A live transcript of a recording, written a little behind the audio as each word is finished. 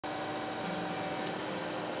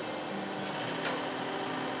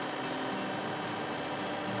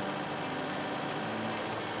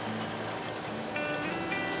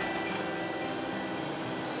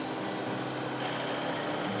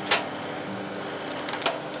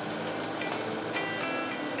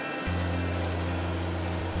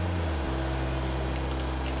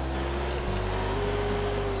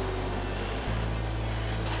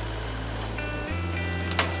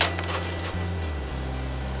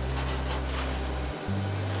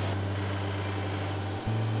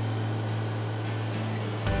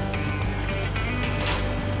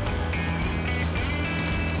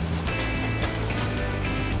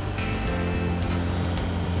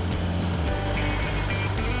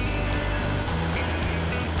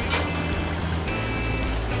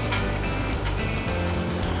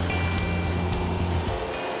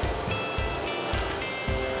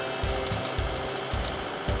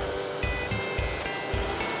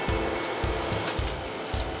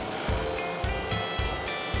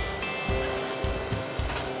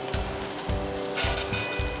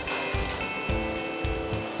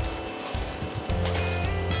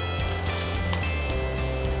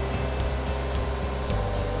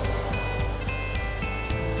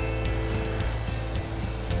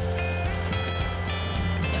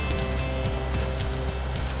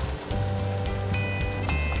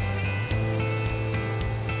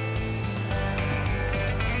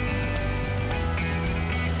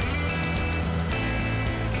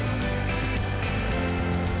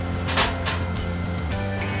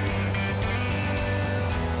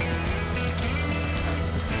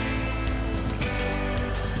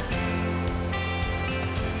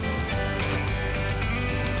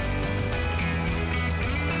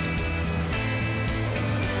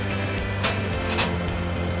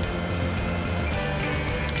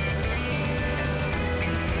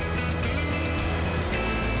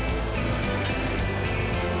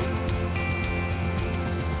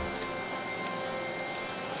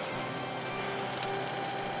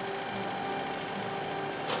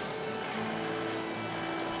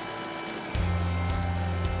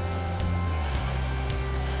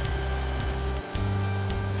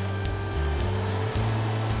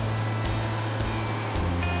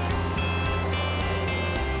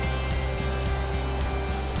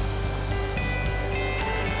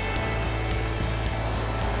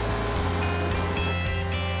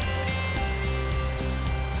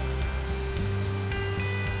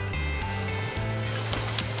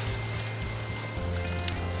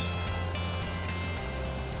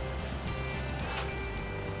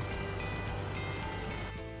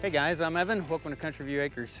Hey guys, I'm Evan. Welcome to Country View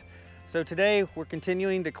Acres. So today we're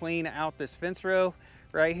continuing to clean out this fence row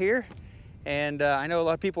right here. And I know a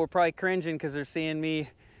lot of people are probably cringing because they're seeing me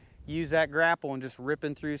use that grapple and just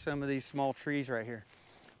ripping through some of these small trees right here.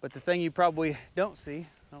 But the thing you probably don't see,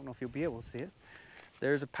 I don't know if you'll be able to see it,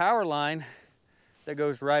 there's a power line that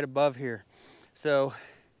goes right above here. So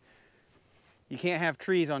you can't have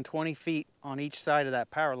trees on 20 feet on each side of that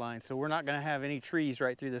power line. So we're not gonna have any trees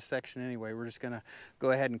right through this section anyway. We're just gonna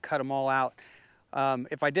go ahead and cut them all out.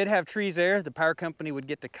 If I did have trees there, the power company would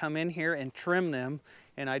get to come in here and trim them,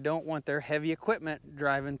 and I don't want their heavy equipment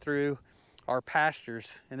driving through our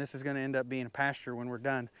pastures. And this is gonna end up being a pasture when we're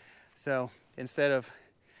done. So instead of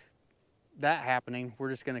that happening, we're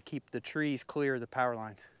just gonna keep the trees clear of the power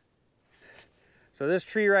lines. So this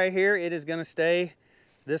tree right here, it is gonna stay.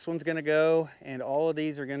 This one's gonna go, and all of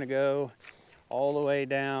these are gonna go all the way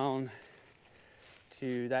down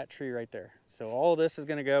to that tree right there. So all of this is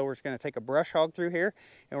gonna go. We're just gonna take a brush hog through here,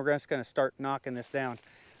 and we're just gonna start knocking this down.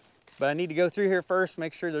 But I need to go through here first,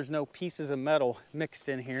 make sure there's no pieces of metal mixed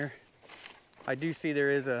in here. I do see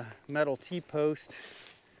there is a metal T-post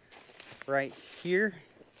right here,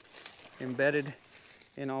 embedded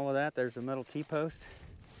in all of that. There's a metal T-post.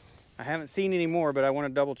 I haven't seen any more, but I wanna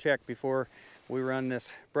double check before we run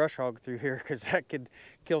this brush hog through here, because that could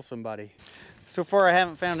kill somebody. So far I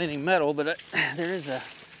haven't found any metal, but there is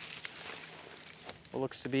what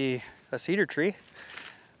looks to be a cedar tree.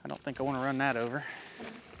 I don't think I want to run that over.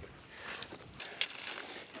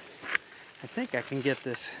 I think I can get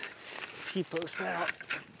this T-post out.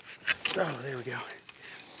 Oh, there we go.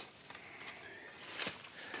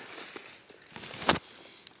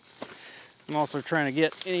 I'm also trying to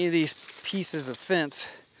get any of these pieces of fence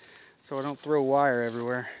so I don't throw wire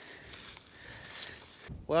everywhere.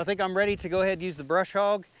 Well, I think I'm ready to go ahead and use the brush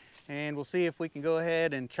hog, and we'll see if we can go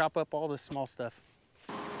ahead and chop up all this small stuff.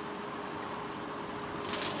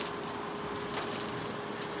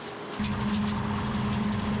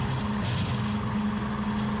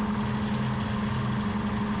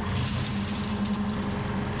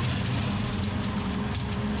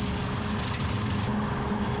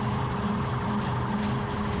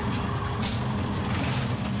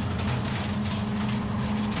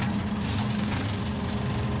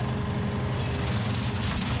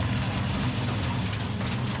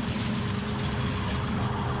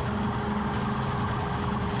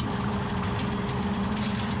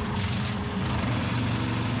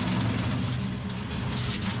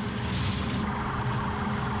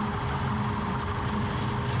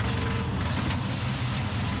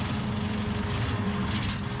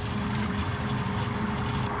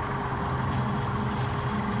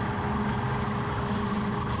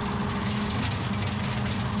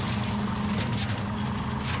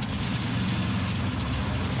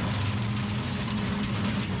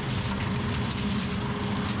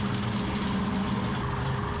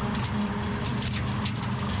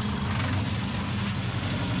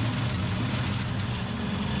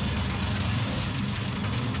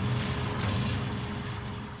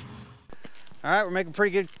 All right, we're making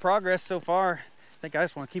pretty good progress so far. I think I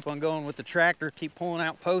just want to keep on going with the tractor, keep pulling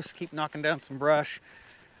out posts, keep knocking down some brush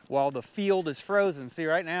while the field is frozen. See,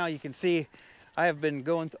 right now you can see I have been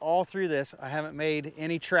going all through this. I haven't made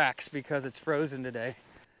any tracks because it's frozen today.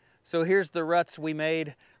 So here's the ruts we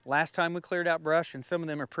made last time we cleared out brush, and some of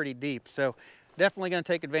them are pretty deep. So definitely going to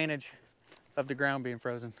take advantage of the ground being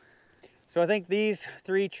frozen. So I think these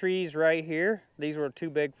 3 trees right here, these were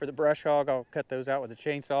too big for the brush hog. I'll cut those out with a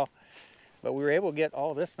chainsaw. But we were able to get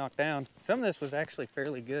all this knocked down. Some of this was actually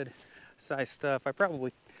fairly good size stuff. I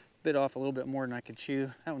probably bit off a little bit more than I could chew.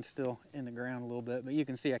 That one's still in the ground a little bit, but you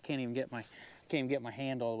can see I can't even get my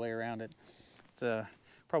hand all the way around it. It's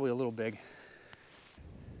probably a little big.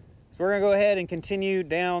 So we're gonna go ahead and continue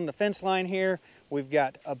down the fence line here. We've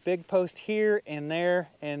got a big post here and there,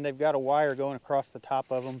 and they've got a wire going across the top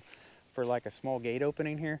of them for like a small gate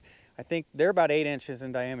opening here. I think they're about 8 inches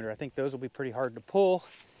in diameter. I think those will be pretty hard to pull.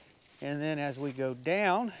 And then as we go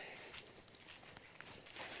down,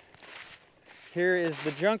 here is the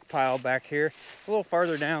junk pile back here. It's a little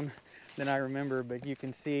farther down than I remember, but you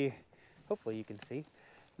can see, hopefully you can see,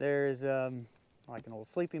 there's like an old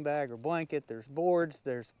sleeping bag or blanket, there's boards,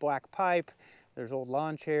 there's black pipe, there's old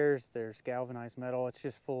lawn chairs, there's galvanized metal. It's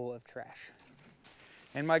just full of trash.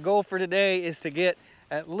 And my goal for today is to get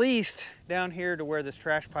at least down here to where this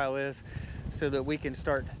trash pile is so that we can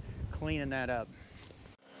start cleaning that up.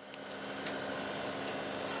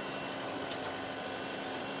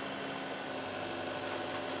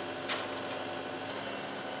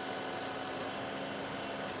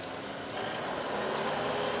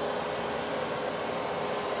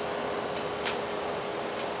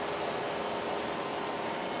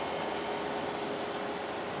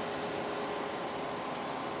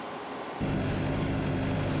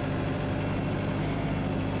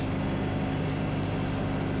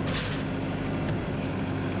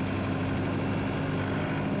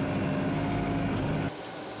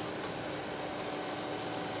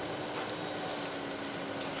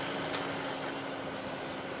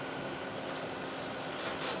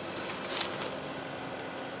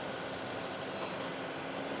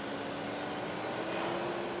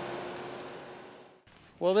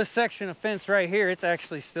 Well, this section of fence right here, it's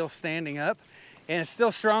actually still standing up, and it's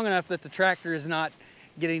still strong enough that the tractor is not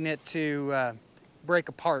getting it to break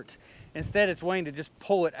apart. Instead, it's wanting to just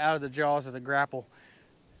pull it out of the jaws of the grapple.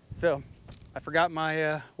 So I forgot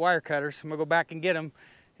my wire cutters. I'm gonna go back and get them,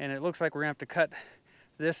 and it looks like we're gonna have to cut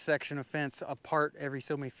this section of fence apart every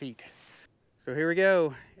so many feet. So here we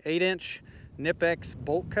go, 8-inch Nip-X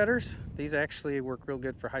bolt cutters. These actually work real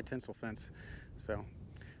good for high tensile fence. So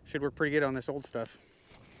should work pretty good on this old stuff.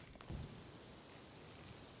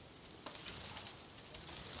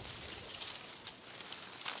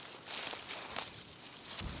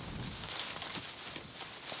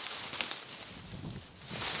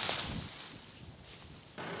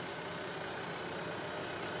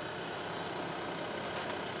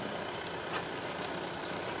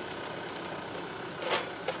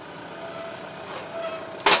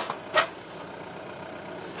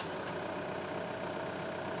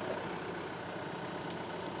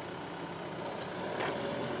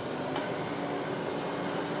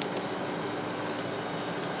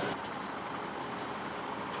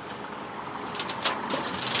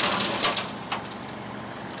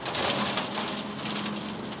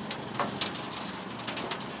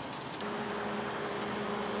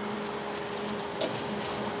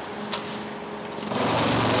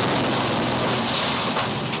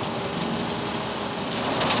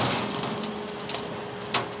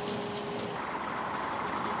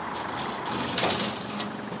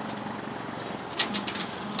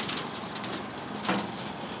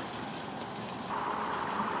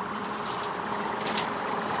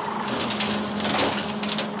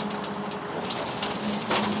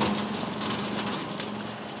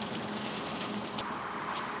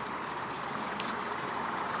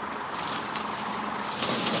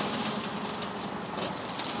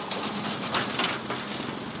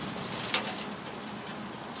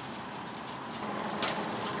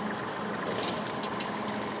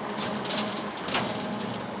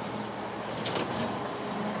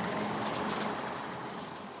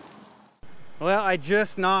 Well, I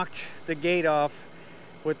just knocked the gate off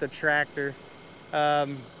with the tractor.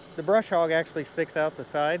 The brush hog actually sticks out the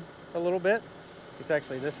side a little bit. It's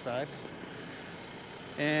actually this side.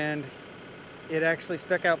 And it actually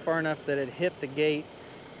stuck out far enough that it hit the gate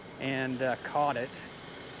and caught it.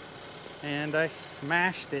 And I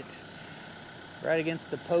smashed it right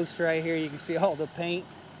against the post right here. You can see all the paint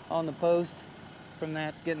on the post from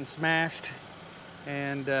that getting smashed.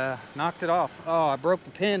 And knocked it off. Oh, I broke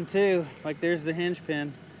the pin too. Like there's the hinge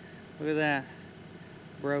pin. Look at that.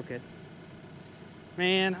 Broke it.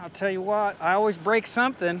 Man, I'll tell you what, I always break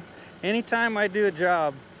something. Anytime I do a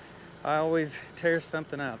job, I always tear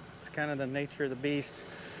something up. It's kind of the nature of the beast.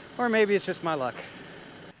 Or maybe it's just my luck.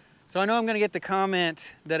 So I know I'm gonna get the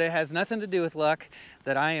comment that it has nothing to do with luck,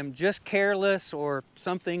 that I am just careless or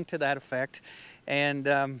something to that effect.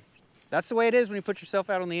 And that's the way it is when you put yourself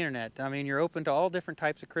out on the internet. I mean, you're open to all different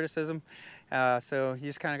types of criticism. So you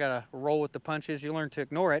just kind of got to roll with the punches. You learn to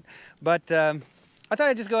ignore it. But I thought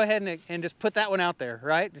I'd just go ahead and just put that one out there,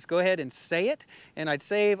 right? Just go ahead and say it. And I'd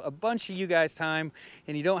save a bunch of you guys time.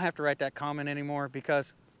 And you don't have to write that comment anymore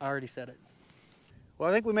because I already said it. Well,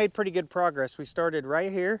 I think we made pretty good progress. We started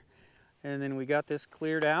right here. And then we got this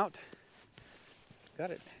cleared out.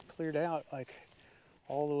 Got it cleared out like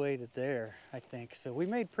all the way to there, I think. So we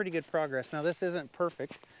made pretty good progress. Now this isn't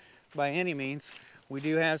perfect by any means. We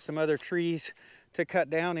do have some other trees to cut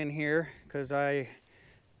down in here because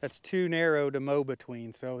that's too narrow to mow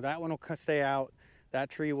between. So that one will stay out. That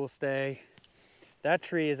tree will stay. That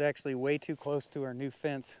tree is actually way too close to our new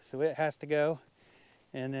fence, so it has to go.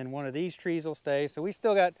 And then one of these trees will stay. So we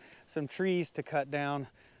still got some trees to cut down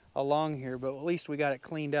along here, but at least we got it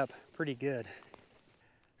cleaned up pretty good.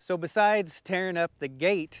 So besides tearing up the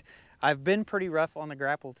gate, I've been pretty rough on the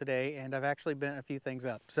grapple today, and I've actually bent a few things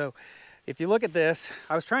up. So if you look at this,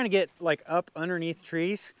 I was trying to get like up underneath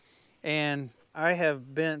trees, and I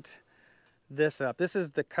have bent this up. This is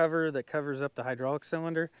the cover that covers up the hydraulic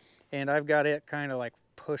cylinder, and I've got it kind of like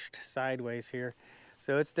pushed sideways here.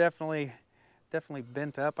 So it's definitely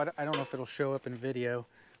bent up. I don't know if it'll show up in video,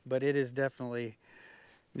 but it is definitely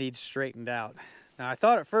needs straightened out. Now I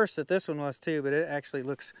thought at first that this one was too, but it actually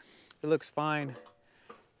looks fine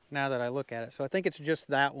now that I look at it. So I think it's just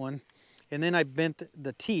that one. And then I bent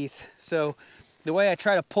the teeth. So the way I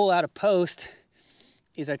try to pull out a post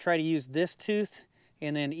is I try to use this tooth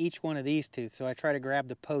and then each one of these tooth. So I try to grab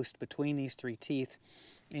the post between these three teeth.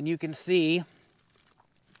 And you can see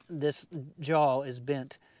this jaw is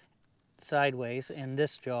bent sideways and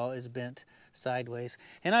this jaw is bent sideways.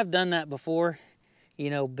 And I've done that before,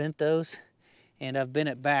 you know, bent those, and I've bent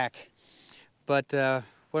it back. But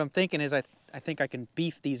what I'm thinking is I I think I can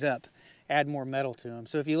beef these up, add more metal to them.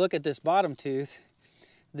 So if you look at this bottom tooth,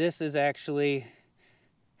 this is actually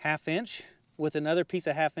 1/2 inch with another piece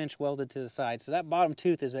of 1/2 inch welded to the side. So that bottom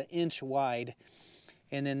tooth is 1 inch wide,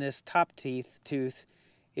 and then this top tooth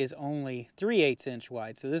is only 3/8 inch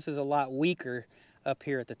wide. So this is a lot weaker up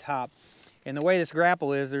here at the top. And the way this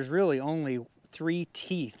grapple is, there's really only 3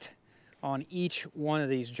 teeth on each one of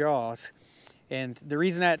these jaws. And the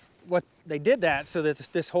reason that what they did that so that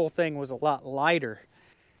this whole thing was a lot lighter.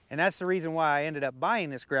 And that's the reason why I ended up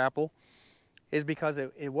buying this grapple, is because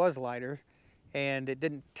it was lighter and it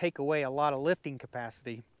didn't take away a lot of lifting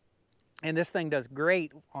capacity. And this thing does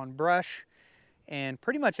great on brush and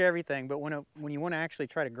pretty much everything, but when you want to actually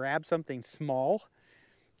try to grab something small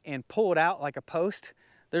and pull it out like a post,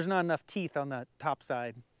 there's not enough teeth on the top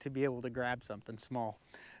side to be able to grab something small.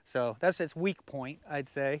 So that's its weak point, I'd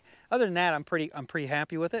say. Other than that, I'm pretty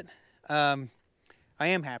happy with it. I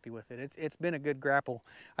am happy with it. It's been a good grapple.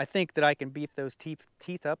 I think that I can beef those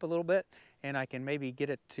teeth up a little bit, and I can maybe get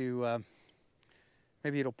it to,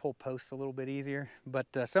 maybe it'll pull posts a little bit easier. But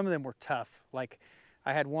some of them were tough. Like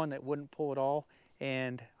I had one that wouldn't pull at all,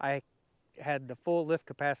 and I had the full lift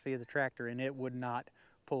capacity of the tractor, and it would not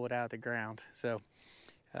pull it out of the ground. So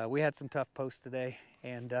we had some tough posts today,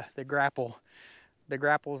 and the grapples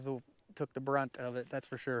took the brunt of it, that's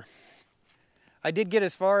for sure. I did get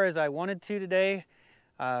as far as I wanted to today.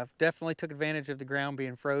 Definitely took advantage of the ground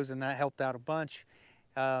being frozen. That helped out a bunch.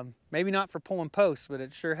 Maybe not for pulling posts, but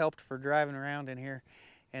it sure helped for driving around in here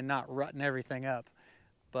and not rutting everything up.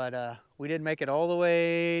 But we did make it all the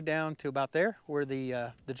way down to about there where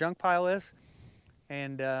the junk pile is.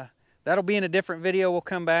 And that'll be in a different video. We'll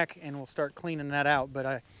come back and we'll start cleaning that out.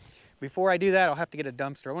 But before I do that, I'll have to get a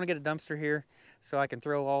dumpster. I want to get a dumpster here so I can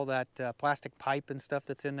throw all that plastic pipe and stuff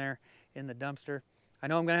that's in there in the dumpster. I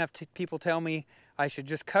know I'm going to have people tell me I should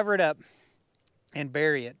just cover it up and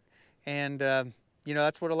bury it. And you know,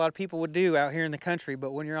 that's what a lot of people would do out here in the country.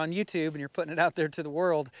 But when you're on YouTube and you're putting it out there to the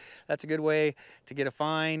world, that's a good way to get a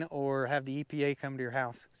fine or have the EPA come to your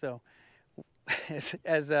house. So as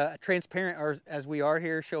transparent as we are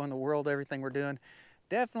here, showing the world everything we're doing,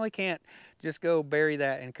 definitely can't just go bury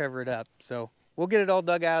that and cover it up. So we'll get it all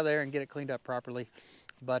dug out of there and get it cleaned up properly.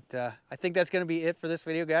 But I think that's going to be it for this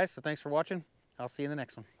video, guys. So thanks for watching. I'll see you in the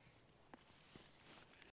next one.